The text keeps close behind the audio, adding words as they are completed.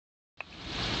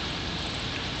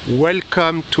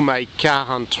Welcome to my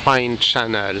car and train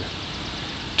channel.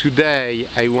 Today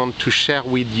I want to share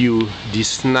with you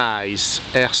this nice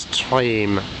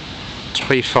Airstream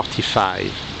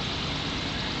 345.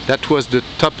 That was the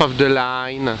top of the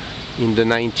line in the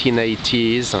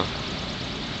 1980s.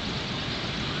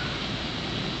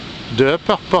 The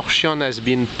upper portion has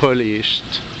been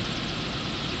polished.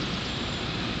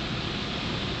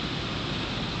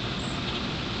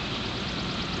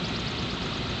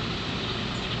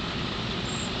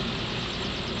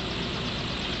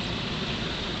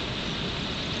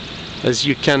 As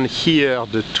you can hear,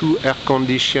 the two air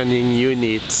conditioning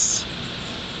units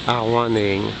are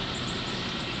running.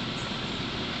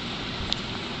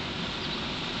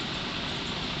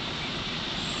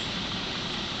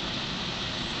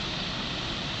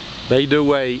 By the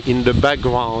way, in the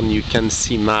background you can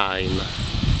see mine.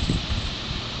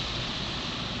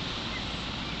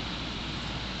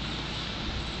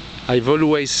 I've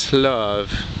always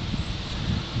loved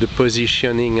the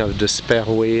positioning of the spare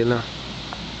wheel.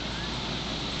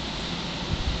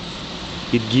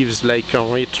 It gives like a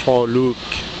retro look.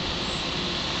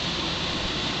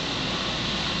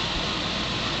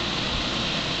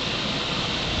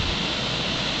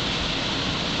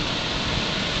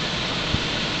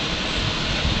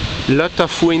 Lot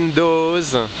of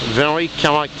windows, very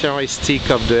characteristic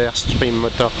of the Airstream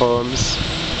motorhomes.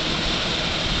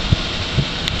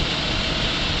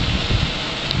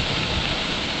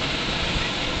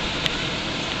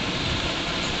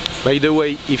 By the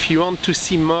way, if you want to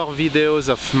see more videos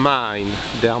of mine,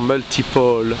 there are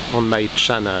multiple on my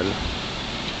channel.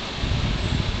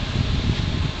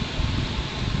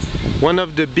 One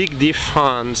of the big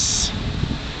differences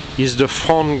is the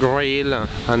front grille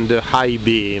and the high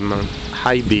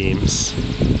beams.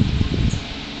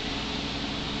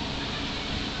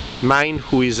 Mine,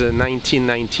 who is a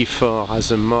 1994,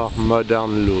 has a more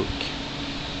modern look.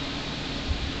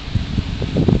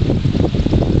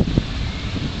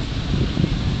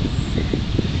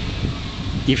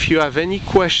 If you have any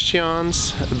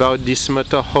questions about this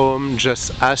motorhome,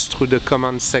 just ask through the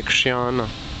comment section.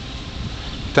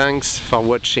 Thanks for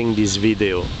watching this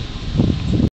video.